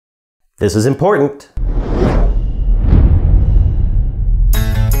This is important.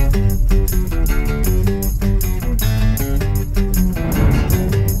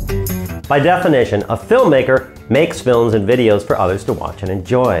 By definition, a filmmaker makes films and videos for others to watch and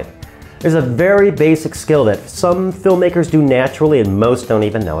enjoy. There's a very basic skill that some filmmakers do naturally and most don't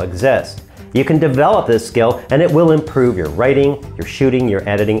even know exists. You can develop this skill and it will improve your writing, your shooting, your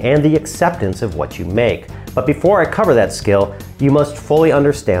editing, and the acceptance of what you make. But before I cover that skill, you must fully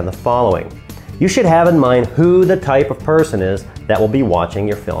understand the following. You should have in mind who the type of person is that will be watching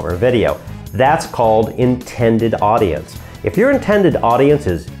your film or video. That's called intended audience. If your intended audience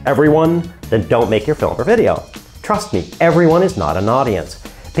is everyone, then don't make your film or video. Trust me, everyone is not an audience.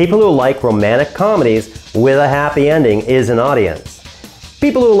 People who like romantic comedies with a happy ending is an audience.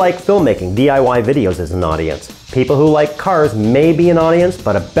 People who like filmmaking, DIY videos is an audience. People who like cars may be an audience,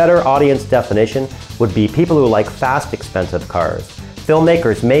 but a better audience definition would be people who like fast, expensive cars.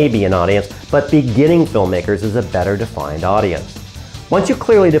 Filmmakers may be an audience, but beginning filmmakers is a better defined audience. Once you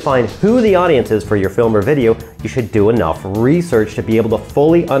clearly define who the audience is for your film or video, you should do enough research to be able to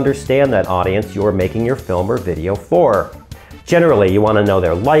fully understand that audience you're making your film or video for. Generally, you want to know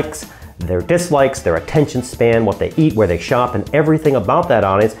their likes, their dislikes, their attention span, what they eat, where they shop, and everything about that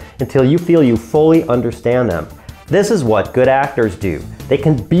audience until you feel you fully understand them. This is what good actors do. They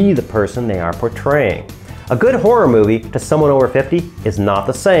can be the person they are portraying. A good horror movie to someone over 50 is not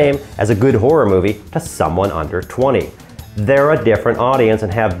the same as a good horror movie to someone under 20. They're a different audience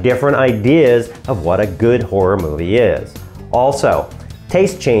and have different ideas of what a good horror movie is. Also,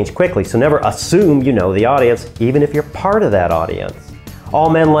 tastes change quickly, so never assume you know the audience, even if you're part of that audience. All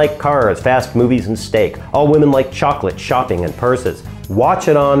men like cars, fast movies, and steak. All women like chocolate, shopping, and purses. Watch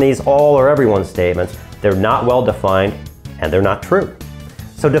it on these all or everyone statements. They're not well defined, and they're not true.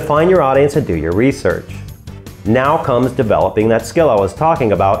 So define your audience and do your research. Now comes developing that skill I was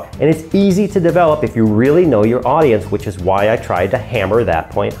talking about, and it's easy to develop if you really know your audience, which is why I tried to hammer that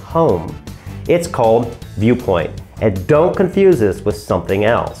point home. It's called Viewpoint, and don't confuse this with something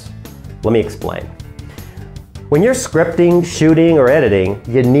else. Let me explain. When you're scripting, shooting, or editing,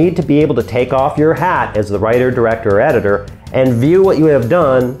 you need to be able to take off your hat as the writer, director, or editor and view what you have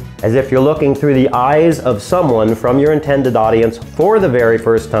done as if you're looking through the eyes of someone from your intended audience for the very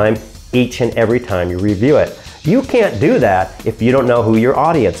first time each and every time you review it. You can't do that if you don't know who your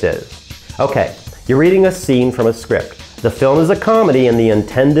audience is. Okay, you're reading a scene from a script. The film is a comedy and the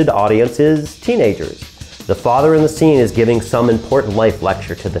intended audience is teenagers. The father in the scene is giving some important life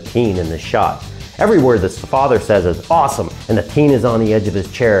lecture to the teen in the shot. Every word that the father says is awesome, and the teen is on the edge of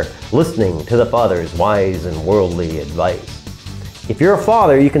his chair, listening to the father's wise and worldly advice. If you're a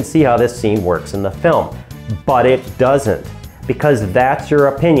father, you can see how this scene works in the film, but it doesn't. Because that's your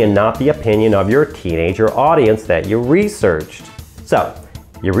opinion, not the opinion of your teenager audience that you researched. So,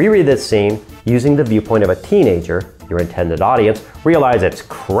 you reread this scene using the viewpoint of a teenager, your intended audience, realize it's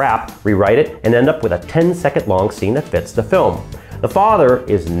crap, rewrite it, and end up with a 10-second long scene that fits the film. The father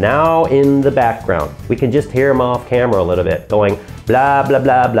is now in the background. We can just hear him off camera a little bit, going blah, blah,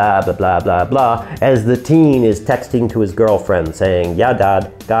 blah, blah, blah, blah, blah, blah, as the teen is texting to his girlfriend saying, yeah,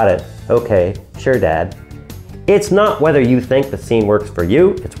 dad, got it, okay, sure, dad. It's not whether you think the scene works for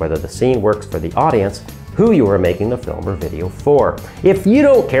you, it's whether the scene works for the audience who you are making the film or video for. If you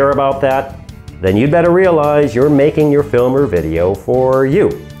don't care about that, then you'd better realize you're making your film or video for you,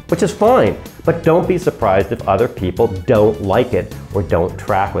 which is fine, but don't be surprised if other people don't like it or don't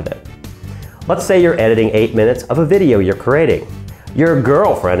track with it. Let's say you're editing 8 minutes of a video you're creating. Your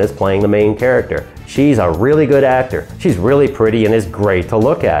girlfriend is playing the main character. She's a really good actor. She's really pretty and is great to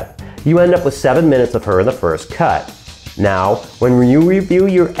look at. You end up with 7 minutes of her in the first cut. Now, when you review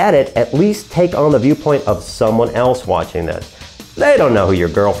your edit, at least take on the viewpoint of someone else watching this. They don't know who your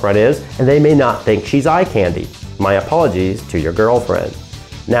girlfriend is, and they may not think she's eye candy. My apologies to your girlfriend.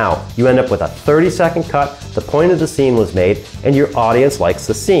 Now, you end up with a 30-second cut, the point of the scene was made, and your audience likes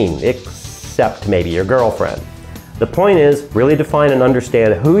the scene, except maybe your girlfriend. The point is, really define and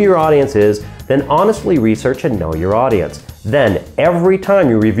understand who your audience is, then honestly research and know your audience. Then, every time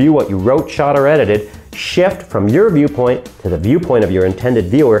you review what you wrote, shot, or edited, shift from your viewpoint to the viewpoint of your intended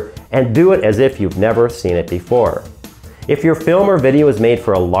viewer and do it as if you've never seen it before. If your film or video is made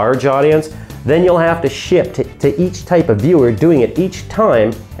for a large audience, then you'll have to shift to each type of viewer, doing it each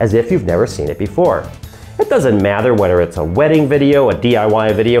time as if you've never seen it before. It doesn't matter whether it's a wedding video, a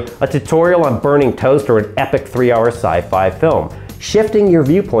DIY video, a tutorial on burning toast, or an epic 3-hour sci-fi film. Shifting your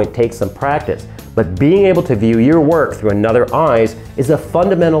viewpoint takes some practice, but being able to view your work through another eyes is a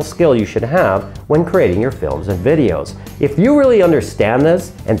fundamental skill you should have when creating your films and videos. If you really understand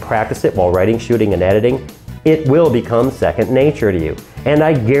this and practice it while writing, shooting, and editing, it will become second nature to you. And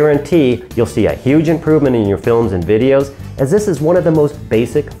I guarantee you'll see a huge improvement in your films and videos, as this is one of the most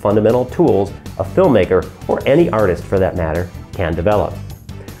basic fundamental tools a filmmaker, or any artist for that matter, can develop.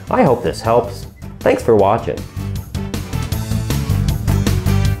 I hope this helps. Thanks for watching.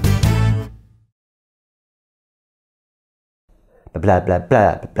 Blah blah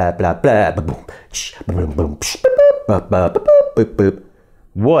blah blah blah blah boom boom boom.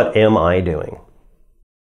 What am I doing?